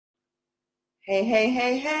Hey, hey,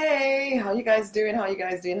 hey, hey, how you guys doing? How you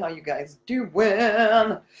guys doing? How you guys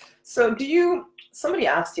doing? So somebody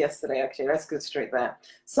asked yesterday, actually, let's go straight there.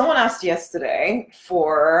 Someone asked yesterday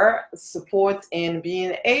for support in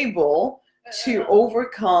being able to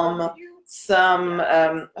overcome some,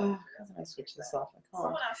 oh, how do I switch this off? I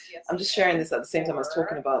can't. I'm just sharing this at the same time I was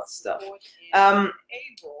talking about stuff.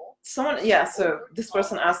 So this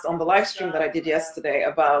person asked on the live stream that I did yesterday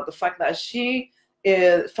about the fact that she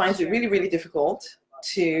finds it really, really difficult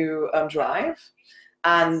to drive.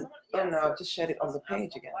 And oh no, I've just shared it on the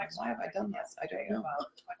page again. Why have I done that? I don't know.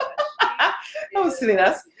 That was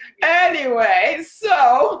silliness. Anyway,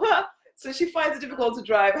 so she finds it difficult to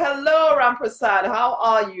drive. Hello, Ramprasad. How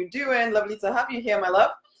are you doing? Lovely to have you here, my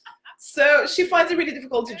love. So she finds it really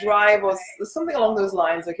difficult to drive, or something along those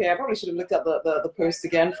lines. Okay, I probably should have looked at the post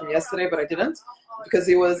again from yesterday, but I didn't, because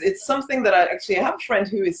it's something that I have a friend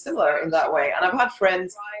who is similar in that way, and I've had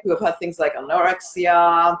friends who have had things like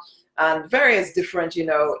anorexia and various different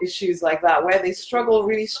issues like that, where they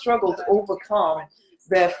really struggle to overcome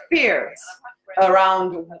their fears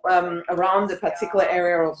around a particular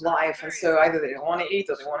area of life. And so either they don't want to eat,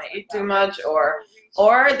 or they want to eat too much, or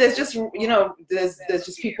there's just there's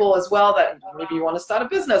just people as well that maybe you want to start a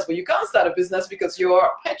business, but you can't start a business because you're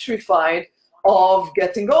petrified of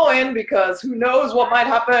getting going, because who knows what might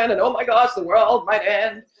happen, and oh my gosh, the world might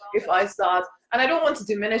end if I start. And I don't want to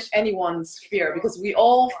diminish anyone's fear, because we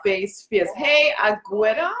all face fears. Hey,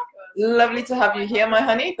 Agueda, lovely to have you here, my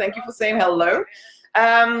honey. Thank you for saying hello.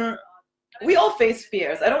 We all face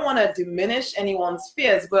fears. I don't want to diminish anyone's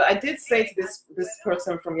fears, but I did say to this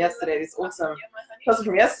person from yesterday, this awesome person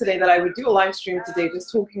from yesterday, that I would do a live stream today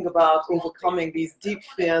just talking about overcoming these deep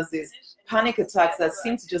fears, these panic attacks that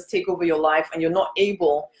seem to just take over your life, and you're not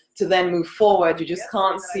able to then move forward. You just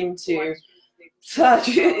can't seem to touch.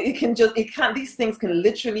 These things can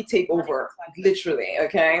literally take over, literally,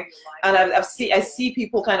 okay? And I see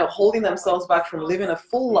people kind of holding themselves back from living a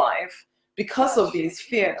full life because of these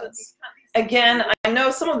fears. Again, I know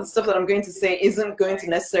some of the stuff that I'm going to say isn't going to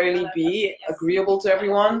necessarily be agreeable to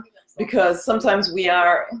everyone, because sometimes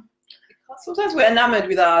we're enamored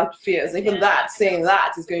with our fears. Even saying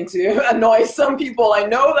that is going to annoy some people. I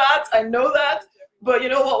know that. But you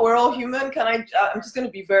know what? We're all human. I'm just going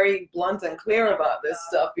to be very blunt and clear about this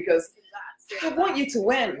stuff, because I want you to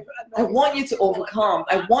win. I want you to overcome.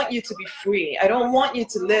 I want you to be free. I don't want you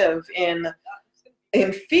to live in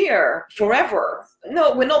fear forever.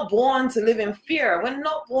 No, we're not born to live in fear. We're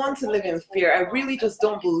not born to live in fear. I really just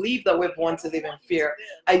don't believe that we're born to live in fear.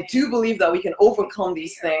 I do believe that we can overcome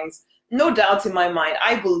these things. No doubt in my mind.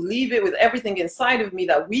 I believe it with everything inside of me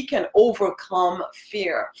that we can overcome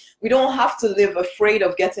fear. We don't have to live afraid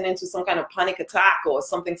of getting into some kind of panic attack or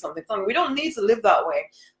something. We don't need to live that way.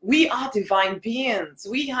 We are divine beings.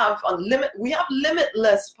 We have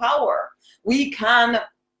limitless power. We can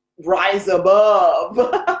rise above,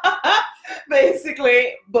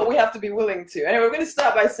 basically, but we have to be willing to. Anyway, we're going to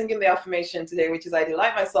start by singing the affirmation today, which is: I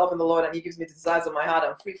delight myself in the Lord, and He gives me the desires of my heart.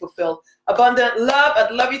 I'm free, fulfilled, abundant, love.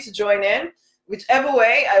 I'd love you to join in. Whichever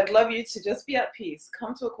way, I'd love you to just be at peace.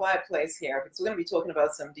 Come to a quiet place here, because we're going to be talking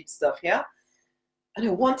about some deep stuff here. And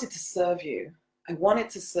I want it to serve you. I want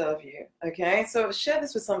it to serve you, okay? So share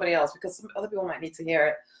this with somebody else, because some other people might need to hear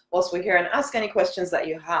it whilst we're here, and ask any questions that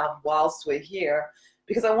you have whilst we're here,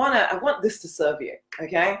 because I want this to serve you,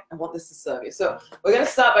 okay? I want this to serve you. So we're going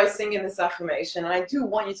to start by singing this affirmation, and I do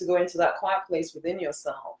want you to go into that quiet place within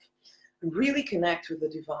yourself and really connect with the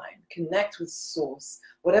divine, connect with source,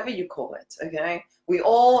 whatever you call it, okay? We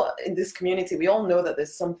all, in this community, we all know that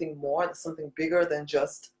there's something more, there's something bigger than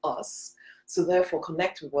just us. So therefore,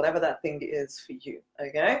 connect with whatever that thing is for you,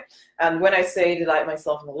 okay? And when I say delight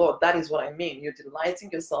myself in the Lord, that is what I mean. You're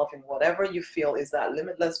delighting yourself in whatever you feel is that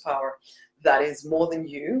limitless power that is more than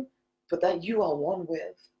you, but that you are one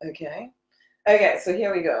with, okay? Okay, so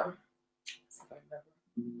here we go.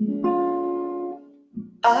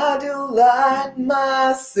 I delight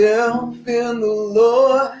myself in the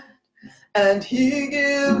Lord, and He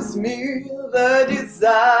gives me the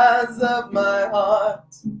desires of my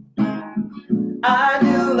heart. I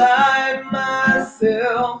delight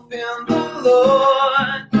myself in the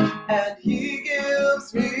Lord, and He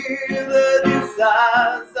gives me the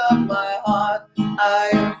desires of my heart. I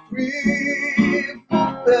am free,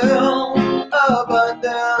 fulfilled,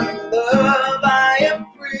 abundant love. I am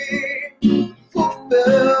free,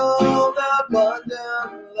 fulfilled,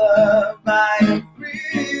 abundant love. I am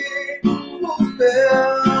free,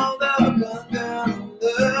 fulfilled, abundant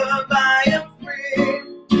love. I am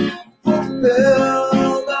free,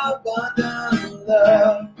 fulfilled, abundant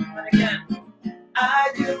love. And again,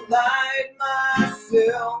 I delight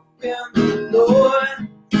myself in the Lord,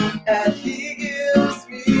 and He gives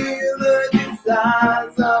me the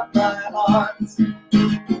desires of my heart.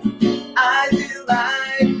 I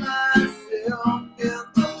delight myself in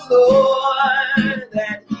the Lord,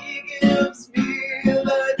 and He gives me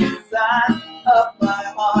the desires of my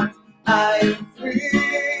heart. I am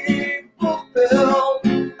free, fulfilled,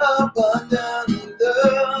 abundant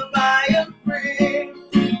love. I am free,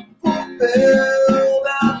 fulfilled,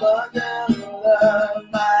 abundant love.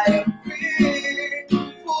 I am free,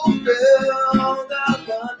 fulfilled,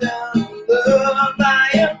 abundant love. I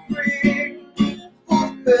am free,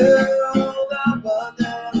 fulfilled,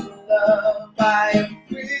 abundant love. I am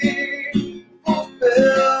free,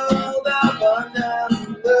 fulfilled,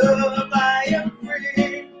 abundant love. I am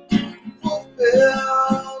free,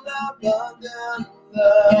 fulfilled, abundant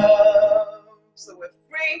love. So we're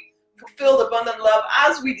free, fulfilled, abundant love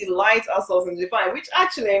as we delight ourselves in the divine, which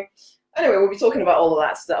actually, anyway, we'll be talking about all of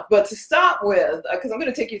that stuff. But to start with, because I'm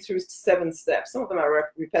going to take you through 7 steps. Some of them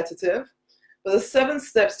are repetitive, but the 7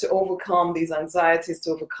 steps to overcome these anxieties,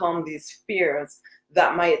 to overcome these fears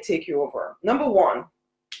that might take you over. Number one,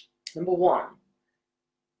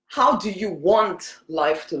 how do you want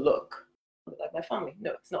life to look? Like my family?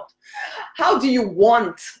 No, it's not. How do you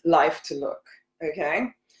want life to look? Okay?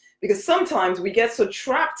 Because sometimes we get so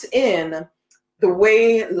trapped in the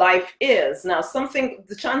way life is. Now,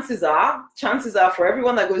 the chances are for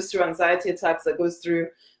everyone that goes through anxiety attacks, that goes through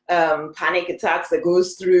panic attacks, that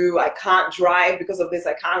goes through, I can't drive because of this,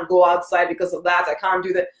 I can't go outside because of that, I can't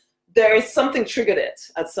do that. There is something triggered it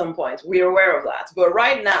at some point. We're aware of that. But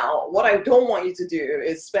right now, what I don't want you to do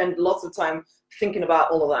is spend lots of time thinking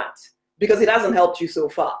about all of that, because it hasn't helped you so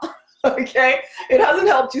far. Okay? It hasn't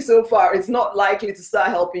helped you so far. It's not likely to start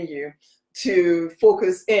helping you to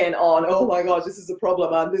focus in on, oh my gosh, this is a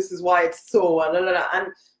problem and this is why it's so, and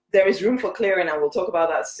there is room for clearing, and we'll talk about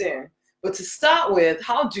that soon. But to start with,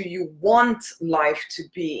 how do you want life to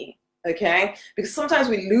be? Okay? Because sometimes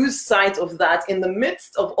we lose sight of that in the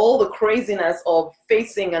midst of all the craziness of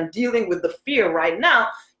facing and dealing with the fear right now.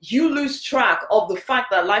 You lose track of the fact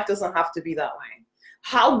that life doesn't have to be that way.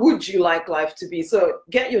 How would you like life to be? So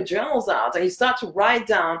get your journals out and you start to write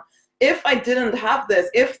down, if I didn't have this,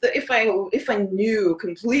 if I knew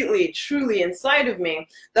completely, truly inside of me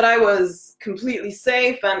that I was completely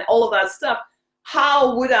safe and all of that stuff,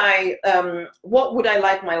 how would I, what would I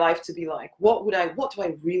like my life to be like? What do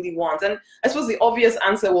I really want? And I suppose the obvious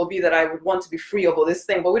answer will be that I would want to be free of all this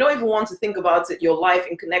thing, but we don't even want to think about it, your life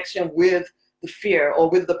in connection with the fear or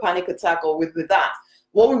with the panic attack or with that.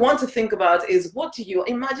 What we want to think about is, what do you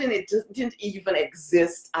imagine it didn't even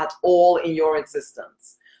exist at all in your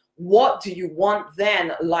existence? What do you want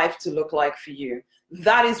then life to look like for you?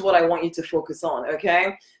 That is what I want you to focus on,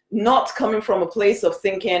 okay? Not coming from a place of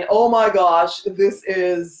thinking, oh my gosh, this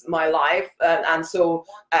is my life, and so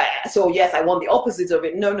yes, I want the opposite of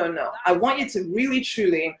it. No, no, no. I want you to really,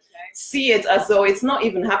 truly see it as though it's not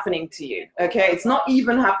even happening to you, okay? It's not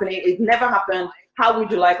even happening. It never happened. How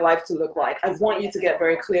would you like life to look like? I want you to get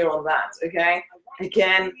very clear on that, okay?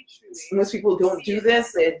 Again, most people don't do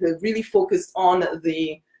this. They're really focused on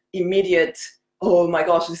the immediate, oh my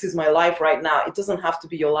gosh, this is my life right now. It doesn't have to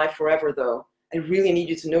be your life forever, though. I really need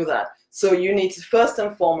you to know that. So you need to, first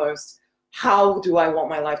and foremost, how do I want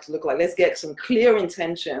my life to look like? Let's get some clear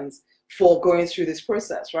intentions for going through this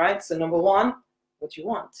process, right? So number one, what do you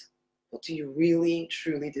want? What do you really,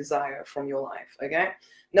 truly desire from your life, okay?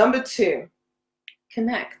 Number two,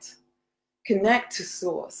 connect. Connect to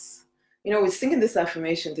source. You know, we're singing this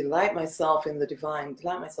affirmation, delight myself in the divine,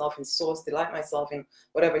 delight myself in source, delight myself in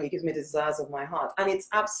whatever He gives me the desires of my heart. And it's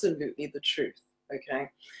absolutely the truth, okay?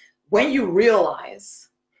 When you realize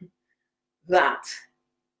that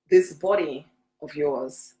this body of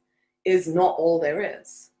yours is not all there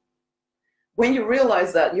is, when you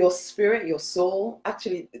realize that your spirit, your soul,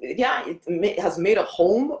 actually, yeah, it has made a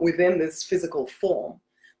home within this physical form,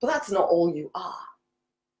 but that's not all you are.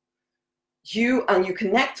 You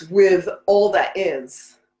connect with all that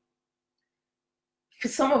is. For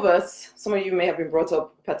some of us, some of you may have been brought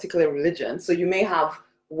up particular religion, so you may have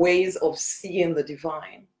ways of seeing the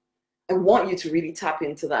divine. I want you to really tap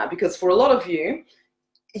into that, because for a lot of you,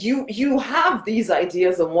 you have these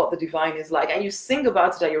ideas on what the divine is like, and you sing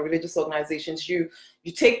about it at your religious organizations. You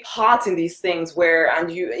take part in these things where, and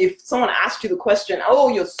if someone asks you the question, oh,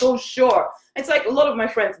 you're so sure. It's like a lot of my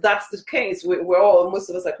friends, that's the case. Most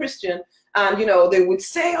of us are Christian, and you know, they would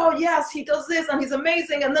say, oh yes, he does this and he's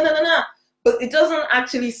amazing and na. But it doesn't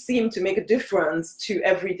actually seem to make a difference to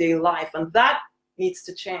everyday life, and that needs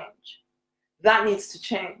to change. That needs to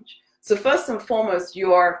change. So first and foremost,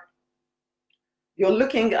 your You're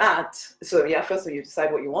looking at, so yeah, first of all, you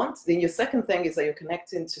decide what you want. Then your second thing is that you're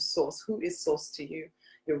connecting to source. Who is source to you?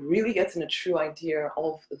 You're really getting a true idea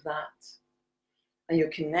of that. And you're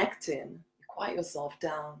connecting, you quiet yourself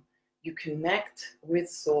down. You connect with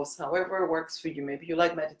source, however it works for you. Maybe you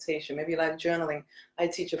like meditation, maybe you like journaling. I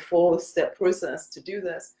teach a 4-step process to do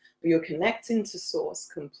this, but you're connecting to source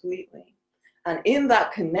completely. And in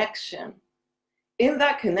that connection,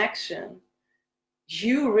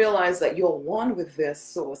 you realize that you're one with this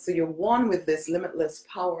source. So you're one with this limitless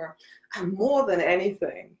power. And more than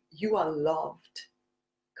anything, you are loved,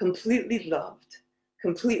 completely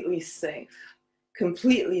safe,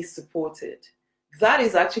 completely supported. That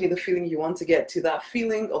is actually the feeling you want to get to, that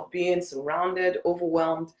feeling of being surrounded,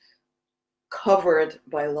 overwhelmed, covered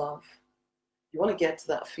by love. You want to get to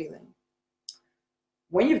that feeling.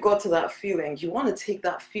 When you've got to that feeling, you want to take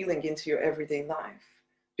that feeling into your everyday life.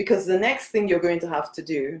 Because the next thing you're going to have to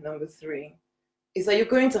do, number 3, is that you're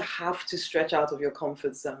going to have to stretch out of your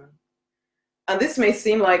comfort zone. And this may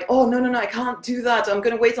seem like, oh, no, I can't do that. I'm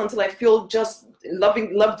going to wait until I feel just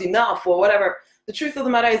loved enough or whatever. The truth of the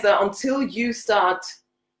matter is that until you start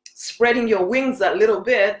spreading your wings that little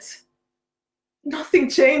bit, nothing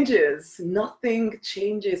changes. Nothing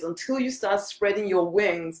changes until you start spreading your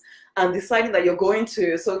wings and deciding that you're going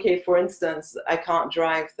to, it's okay, for instance, I can't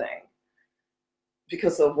drive thing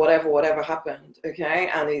because of whatever happened, okay?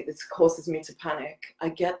 And it causes me to panic. I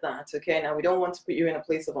get that, okay? Now, we don't want to put you in a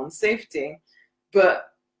place of unsafety,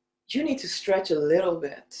 but you need to stretch a little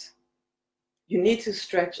bit. You need to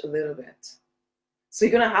stretch a little bit. So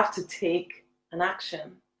you're going to have to take an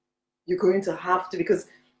action. You're going to have to, because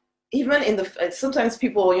even in the, sometimes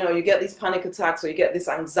people, you get these panic attacks or you get this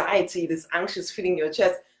anxiety, this anxious feeling in your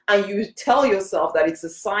chest, and you tell yourself that it's a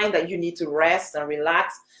sign that you need to rest and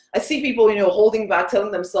relax. I see people, holding back,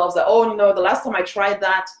 telling themselves that, oh, the last time I tried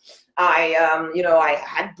that, I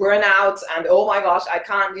had burnout and oh my gosh, I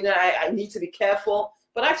can't, I need to be careful.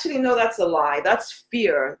 But actually, no, that's a lie. That's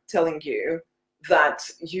fear telling you that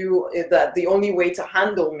the only way to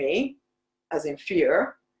handle me, as in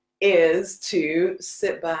fear, is to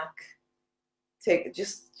sit back,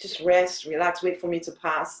 just rest, relax, wait for me to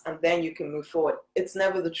pass, and then you can move forward. It's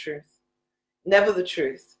never the truth. Never the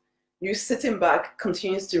truth. You sitting back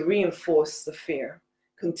continues to reinforce the fear,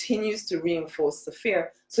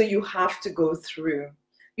 So you have to go through.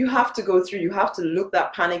 You have to look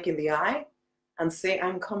that panic in the eye and say,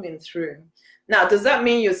 I'm coming through. Now, does that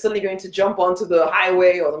mean you're suddenly going to jump onto the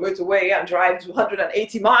highway or the motorway and drive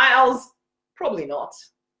 180 miles? Probably not.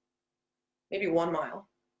 Maybe 1 mile,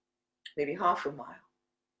 maybe half a mile.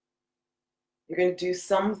 You're going to do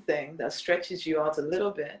something that stretches you out a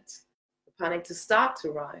little bit, the panic to start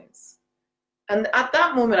to rise. And at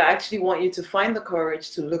that moment, I actually want you to find the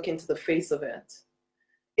courage to look into the face of it.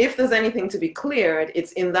 If there's anything to be cleared,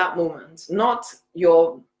 it's in that moment, not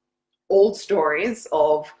your old stories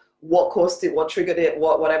of what caused it, what triggered it,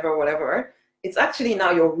 whatever. It's actually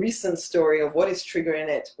now your recent story of what is triggering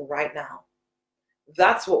it right now.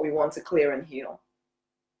 That's what we want to clear and heal.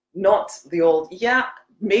 Not the old, yeah,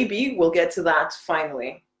 maybe we'll get to that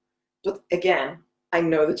finally. But again, I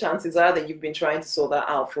know the chances are that you've been trying to sort that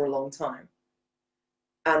out for a long time.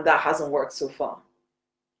 And that hasn't worked so far.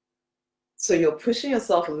 So you're pushing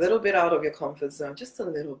yourself a little bit out of your comfort zone, just a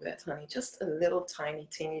little bit, honey, just a little tiny,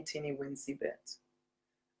 teeny, wincy bit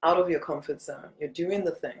out of your comfort zone. You're doing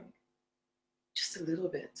the thing, just a little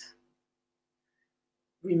bit.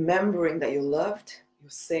 Remembering that you're loved, you're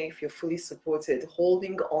safe, you're fully supported,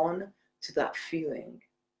 holding on to that feeling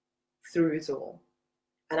through it all.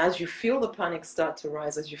 And as you feel the panic start to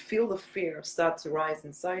rise, as you feel the fear start to rise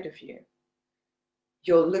inside of you,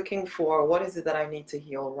 you're looking for, what is it that I need to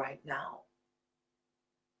heal right now?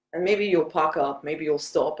 And maybe you'll pack up, maybe you'll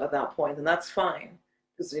stop at that point, and that's fine.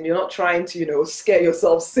 Because you're not trying to, scare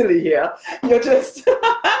yourself silly here. You're just,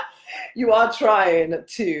 you are trying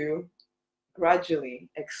to gradually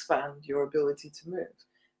expand your ability to move.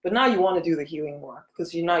 But now you want to do the healing work,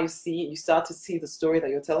 because you start to see the story that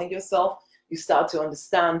you're telling yourself. You start to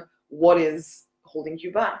understand what is holding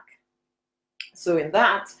you back. So in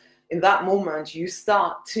that moment, you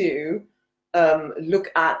start to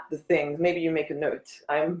look at the things. Maybe you make a note.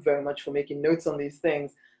 I'm very much for making notes on these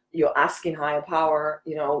things. You're asking higher power,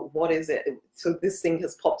 what is it? So this thing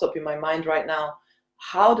has popped up in my mind right now.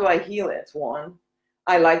 How do I heal it? One,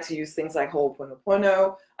 I like to use things like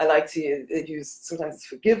Ho'oponopono. I like to use, sometimes it's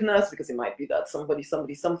forgiveness, because it might be that somebody,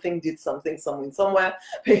 something, did something, someone, somewhere,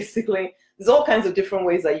 basically. There's all kinds of different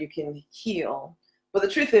ways that you can heal. But the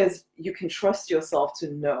truth is, you can trust yourself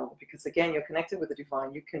to know, because again, you're connected with the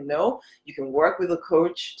divine. You can know, you can work with a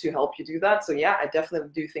coach to help you do that. So yeah, I definitely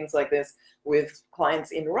do things like this with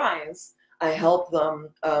clients in Rise. I help them,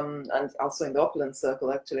 and also in the Opulence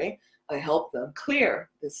Circle, actually, I help them clear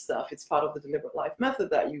this stuff. It's part of the deliberate life method,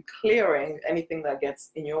 that you clearing anything that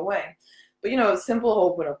gets in your way. But you know, simple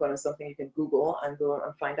Ho'oponopono is something you can Google and go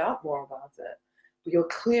and find out more about it. But you're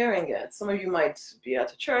clearing it. Some of you might be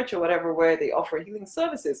at a church or whatever where they offer healing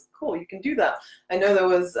services. Cool, you can do that. I know there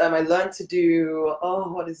was, I learned to do,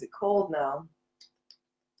 oh, what is it called now?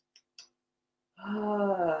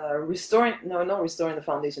 Restoring, no, not restoring the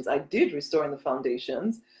foundations. I did restoring the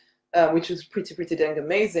foundations, which was pretty dang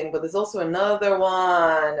amazing. But there's also another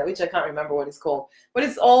one, which I can't remember what it's called. But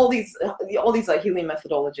it's all these like healing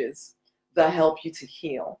methodologies that help you to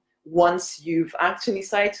heal. Once you've actually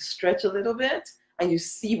started to stretch a little bit, and you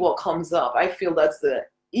see what comes up. I feel that's the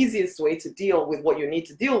easiest way to deal with what you need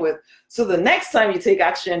to deal with. So the next time you take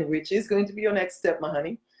action, which is going to be your next step, my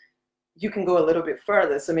honey, you can go a little bit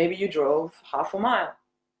further. So maybe you drove half a mile.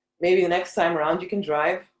 Maybe the next time around you can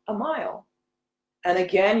drive a mile. And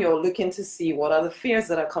again, you're looking to see, what are the fears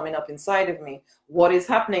that are coming up inside of me? What is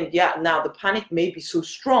happening? Yeah, now the panic may be so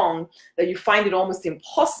strong that you find it almost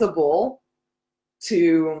impossible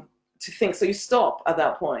to think. So you stop at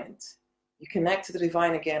that point. You connect to the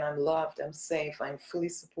divine again. I'm loved, I'm safe, I'm fully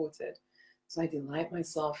supported. So I delight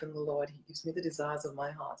myself in the Lord. He gives me the desires of my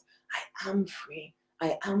heart. I am free.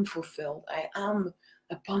 I am fulfilled. I am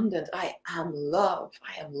abundant. I am love.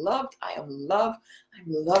 I am loved. I am loved. I'm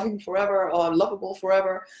loving forever, or lovable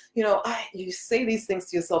forever. You know, you say these things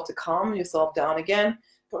to yourself to calm yourself down again.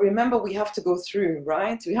 But remember, we have to go through,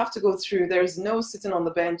 right? We have to go through. There's no sitting on the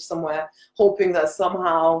bench somewhere hoping that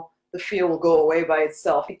somehow the fear will go away by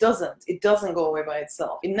itself. It doesn't. It doesn't go away by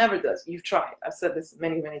itself. It never does. You've tried. I've said this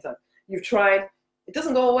many times. You've tried. It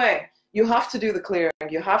doesn't go away. You have to do the clearing.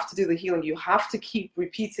 You have to do the healing. You have to keep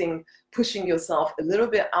repeating, pushing yourself a little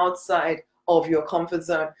bit outside of your comfort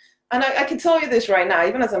zone. And I can tell you this right now,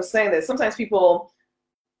 even as I'm saying this, sometimes people,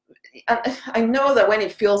 I know that when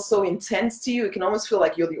it feels so intense to you, it can almost feel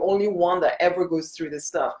like you're the only one that ever goes through this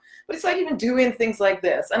stuff. But it's like even doing things like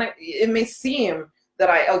this. And it may seem that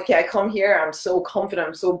I come here, I'm so confident,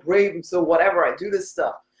 I'm so brave, I'm so whatever, I do this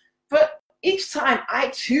stuff. But each time I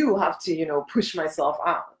too have to, you know, push myself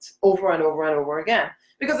out over and over and over again.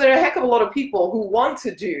 Because there are a heck of a lot of people who want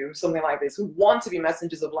to do something like this, who want to be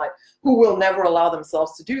messengers of light, who will never allow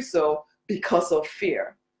themselves to do so because of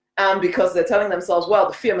fear. And because they're telling themselves, well,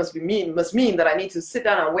 the fear must mean that I need to sit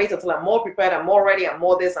down and wait until I'm more prepared, I'm more ready, I'm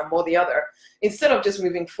more this, I'm more the other, instead of just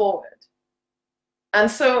moving forward. And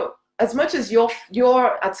so as much as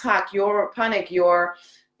your attack, your panic, your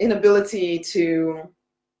inability to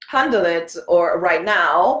handle it, or right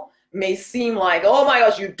now, may seem like, oh my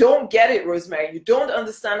gosh, you don't get it, Rosemary. You don't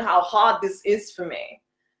understand how hard this is for me.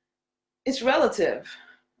 It's relative,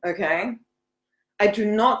 okay? I do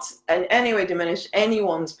not in any way diminish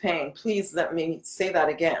anyone's pain. Please let me say that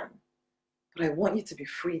again. But I want you to be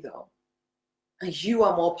free, though. And you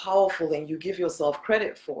are more powerful than you give yourself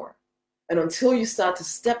credit for. And until you start to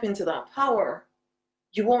step into that power,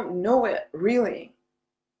 you won't know it, really.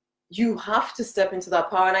 You have to step into that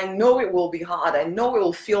power. And I know it will be hard. I know it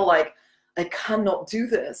will feel like I cannot do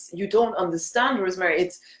this. You don't understand, Rosemary.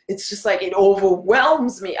 It's just like it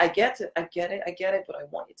overwhelms me. I get it. I get it. I get it. But I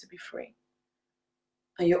want you to be free.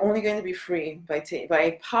 And you're only going to be free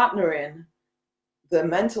by partnering the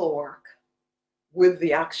mental work with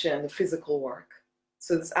the action, the physical work.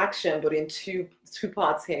 So it's action, but in two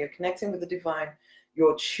parts here. You're connecting with the divine.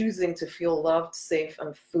 You're choosing to feel loved, safe,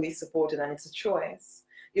 and fully supported. And it's a choice.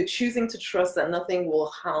 You're choosing to trust that nothing will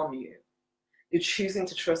harm you. You're choosing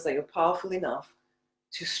to trust that you're powerful enough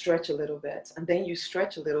to stretch a little bit. And then you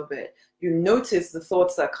stretch a little bit. You notice the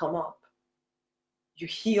thoughts that come up. You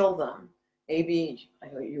heal them. Maybe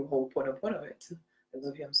you Ho'oponopono it. I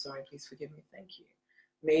love you, I'm sorry, please forgive me, thank you.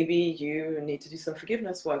 Maybe you need to do some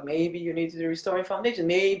forgiveness work. Maybe you need to do restoring foundation.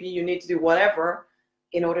 Maybe you need to do whatever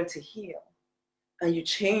in order to heal. And you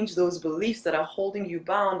change those beliefs that are holding you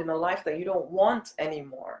bound in a life that you don't want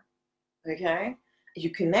anymore. Okay? You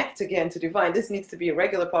connect again to divine. This needs to be a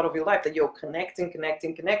regular part of your life, that you're connecting,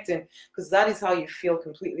 because that is how you feel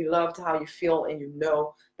completely loved, how you feel and you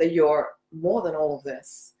know that you're more than all of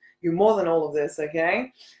this. You're more than all of this,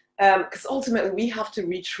 okay? Because ultimately we have to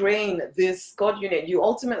retrain this God unit. You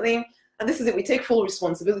ultimately, and this is it, we take full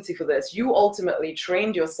responsibility for this. You ultimately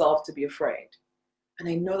trained yourself to be afraid. And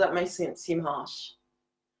I know that might seem harsh,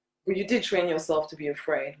 but you did train yourself to be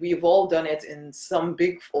afraid. We've all done it in some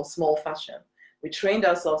big or small fashion. We trained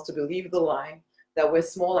ourselves to believe the lie that we're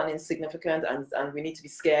small and insignificant, and we need to be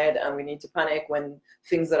scared and we need to panic when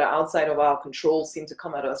things that are outside of our control seem to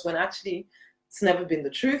come at us, when actually it's never been the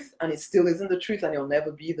truth, and it still isn't the truth, and it'll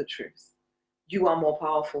never be the truth. You are more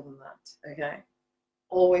powerful than that, okay?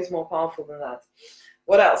 Always more powerful than that.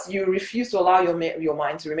 What else? You refuse to allow your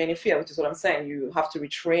mind to remain in fear, which is what I'm saying. You have to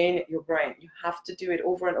retrain your brain. You have to do it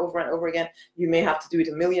over and over and over again. You may have to do it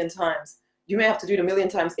 1,000,000 times. You may have to do it 1,000,000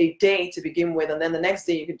 times a day to begin with, and then the next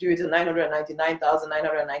day you could do it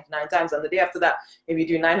 999,999 times, and the day after that, maybe you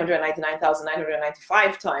do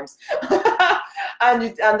 999,995 times.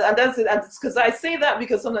 and that's it. And it's because I say that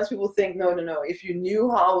because sometimes people think, no, if you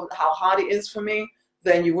knew how hard it is for me,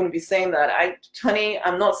 then you wouldn't be saying that. Honey,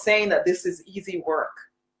 I'm not saying that this is easy work.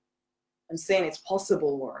 I'm saying it's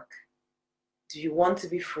possible work. Do you want to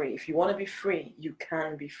be free? If you want to be free, you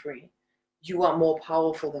can be free. You are more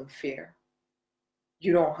powerful than fear.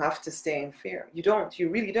 You don't have to stay in fear. You don't. You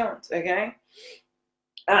really don't, okay?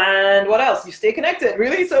 And what else? You stay connected,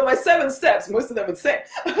 really? So my 7 steps, most of them would say,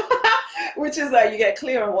 which is that you get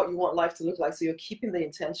clear on what you want life to look like. So you're keeping the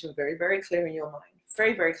intention very, very clear in your mind.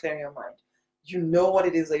 Very, very clear in your mind. You know what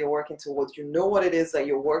it is that you're working towards. You know what it is that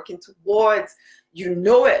you're working towards. You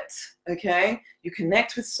know it, okay? You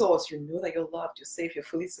connect with source. You know that you're loved, you're safe, you're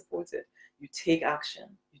fully supported. You take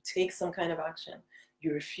action. You take some kind of action.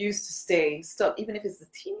 You refuse to stay stuck. Even if it's the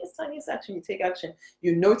teeniest, tiniest action, you take action.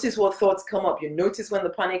 You notice what thoughts come up. You notice when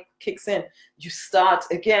the panic kicks in. You start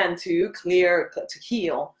again to clear, to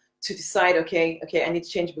heal, to decide, okay, I need to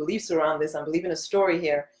change beliefs around this. I'm believing a story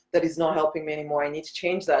here that is not helping me anymore. I need to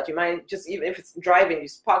change that. You might just, even if it's driving, you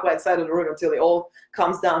just park by the side of the road until it all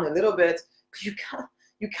calms down a little bit. You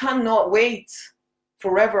cannot wait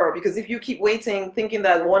forever, because if you keep waiting thinking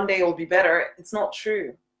that one day it will be better, it's not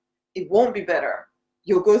true. It won't be better.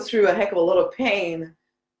 You'll go through a heck of a lot of pain,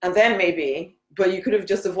 and then maybe, but you could have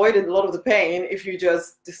just avoided a lot of the pain if you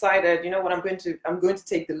just decided, you know what, I'm going to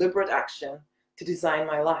take deliberate action to design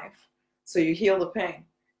my life. So you heal the pain.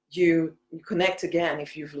 You connect again.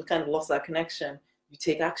 If you've kind of lost that connection, you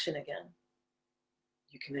take action again.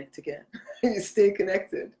 You connect again. You stay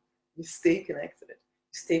connected. You stay connected.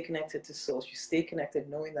 You stay connected to source. You stay connected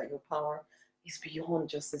knowing that your power is beyond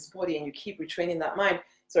just this body, and you keep retraining that mind.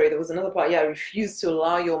 Sorry, there was another part. Yeah, refuse to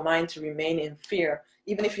allow your mind to remain in fear.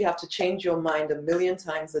 Even if you have to change your mind 1,000,000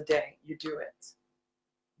 times a day, you do it.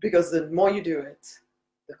 Because the more you do it,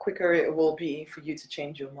 the quicker it will be for you to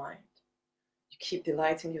change your mind. Keep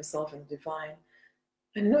delighting yourself in the divine.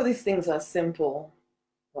 I know these things are simple.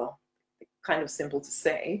 Well, kind of simple to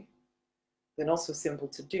say. They're not so simple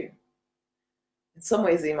to do. In some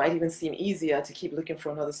ways, they might even seem easier to keep looking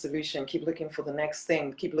for another solution, keep looking for the next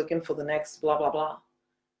thing, keep looking for the next blah, blah, blah.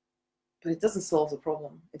 But it doesn't solve the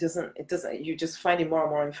problem. It doesn't, you're just finding more and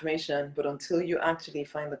more information, but until you actually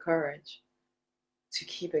find the courage to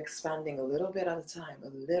keep expanding a little bit at a time, a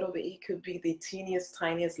little bit, it could be the teeniest,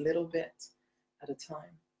 tiniest little bit at a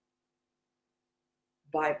time,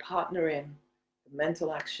 by partnering the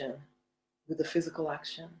mental action with the physical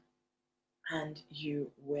action, and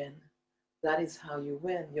you win. That is how you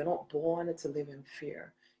win. You're not born to live in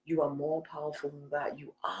fear. You are more powerful than that.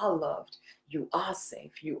 You are loved. You are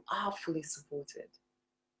safe. You are fully supported.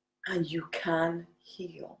 And you can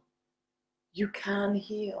heal. You can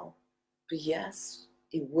heal. But yes,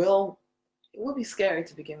 it will be scary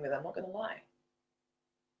to begin with. I'm not going to lie.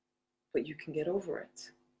 But you can get over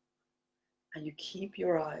it. And you keep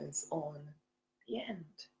your eyes on the end.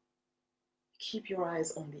 Keep your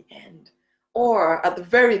eyes on the end. Or at the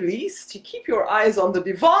very least, you keep your eyes on the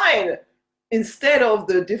divine instead of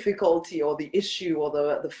the difficulty or the issue or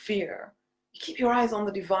the fear. You keep your eyes on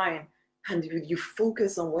the divine, and you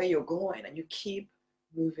focus on where you're going, and you keep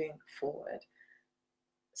moving forward.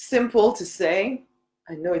 Simple to say.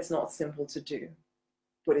 I know it's not simple to do,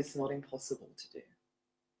 but it's not impossible to do.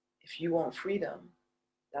 If you want freedom,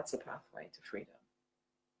 that's a pathway to freedom.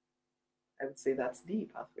 I would say that's the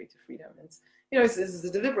pathway to freedom. It's, it's a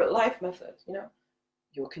deliberate life method.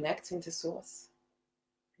 You're connecting to source.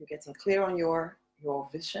 You're getting clear on your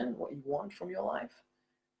vision, what you want from your life.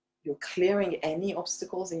 You're clearing any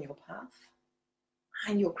obstacles in your path.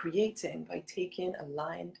 And you're creating by taking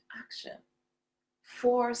aligned action.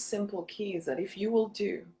 4 simple keys that if you will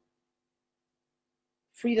do,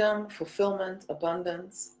 freedom, fulfillment,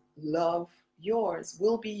 abundance, love, yours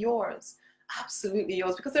will be yours. Absolutely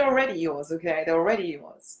yours, because they're already yours, okay? They're already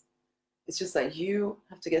yours. It's just that you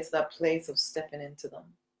have to get to that place of stepping into them.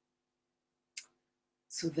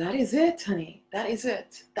 So that is it, honey. That is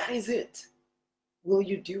it. That is it. Will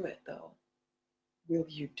you do it, though? Will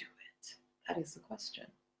you do it? That is the question.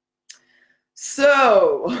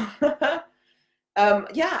 So,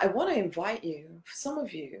 Yeah, I want to invite you, for some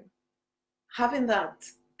of you, having that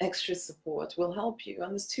extra support will help you.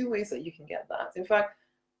 And there's two ways that you can get that. In fact,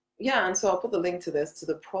 yeah, and so I'll put the link to this, to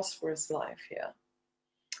the Prosperous Life here.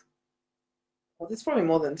 Well, there's probably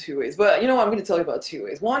more than two ways, but you know what? I'm going to tell you about two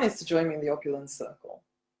ways. One is to join me in the Opulence Circle.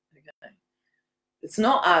 Okay. It's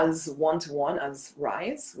not as one-to-one as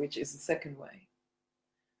Rise, which is the second way.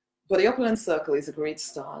 But the Opulence Circle is a great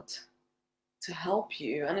start to help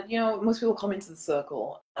you. And you know, most people come into the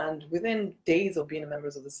circle, and within days of being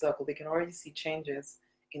members of the circle, they can already see changes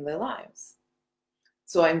in their lives.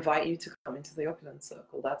 So I invite you to come into the Opulence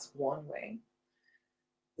Circle. That's one way.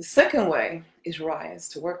 The second way is Rise,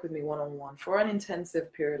 to work with me one-on-one for an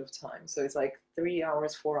intensive period of time. So it's like 3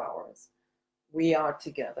 hours, 4 hours. We are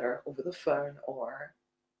together over the phone or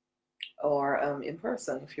in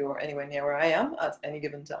person if you're anywhere near where I am at any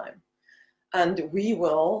given time. And we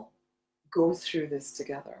will go through this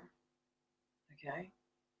together, okay?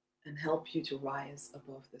 And help you to rise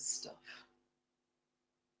above this stuff.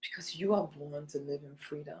 Because you are born to live in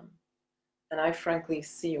freedom. And I frankly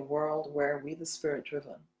see a world where we, the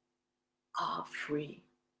spirit-driven, are free,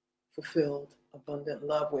 fulfilled, abundant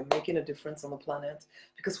love. We're making a difference on the planet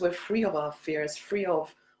because we're free of our fears, free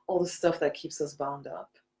of all the stuff that keeps us bound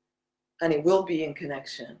up. And it will be in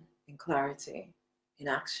connection, in clarity, in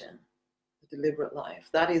action, a deliberate life.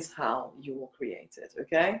 That is how you will create it,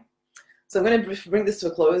 okay? So I'm going to bring this to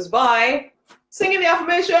a close by singing the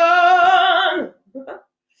affirmation.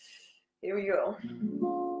 Here we go.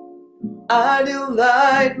 I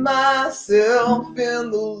delight myself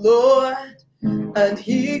in the Lord, and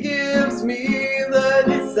He gives me the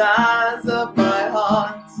desires of my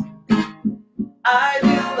heart. I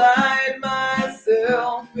delight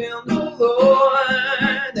myself in the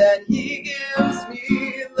Lord, and He gives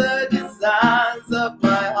me the desires of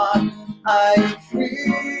my heart. I am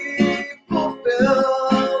free,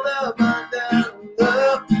 fulfilled, abundant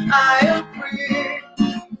love. I am free,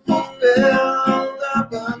 fulfilled,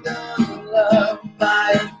 abundant love.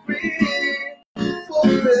 I am free,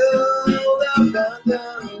 fulfilled,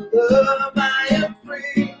 abundant love. I am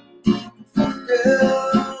free,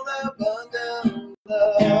 fulfilled, abundant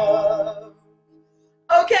love.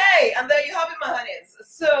 Okay, and there you have it, my honeys.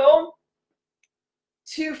 So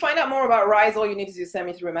to find out more about Rise, all you need to do is send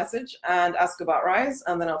me through a message and ask about Rise,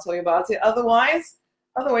 and then I'll tell you about it. Otherwise,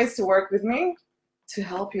 other ways to work with me to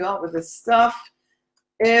help you out with this stuff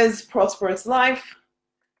is Prosperous Life.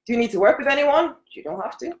 Do you need to work with anyone? You don't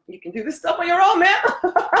have to. You can do this stuff on your own, man.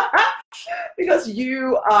 Because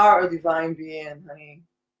you are a divine being, honey.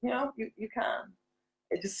 You know, you can.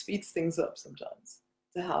 It just speeds things up sometimes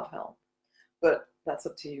to have help. But that's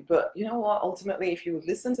up to you. But you know what? Ultimately, if you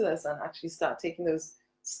listen to this and actually start taking those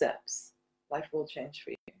steps, life will change for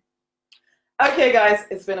you. Okay, guys,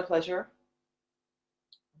 it's been a pleasure.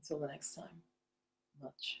 Until the next time,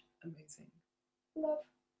 much amazing love.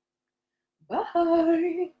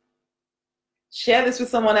 Bye. Share this with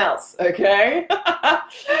someone else, okay?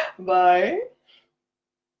 Bye.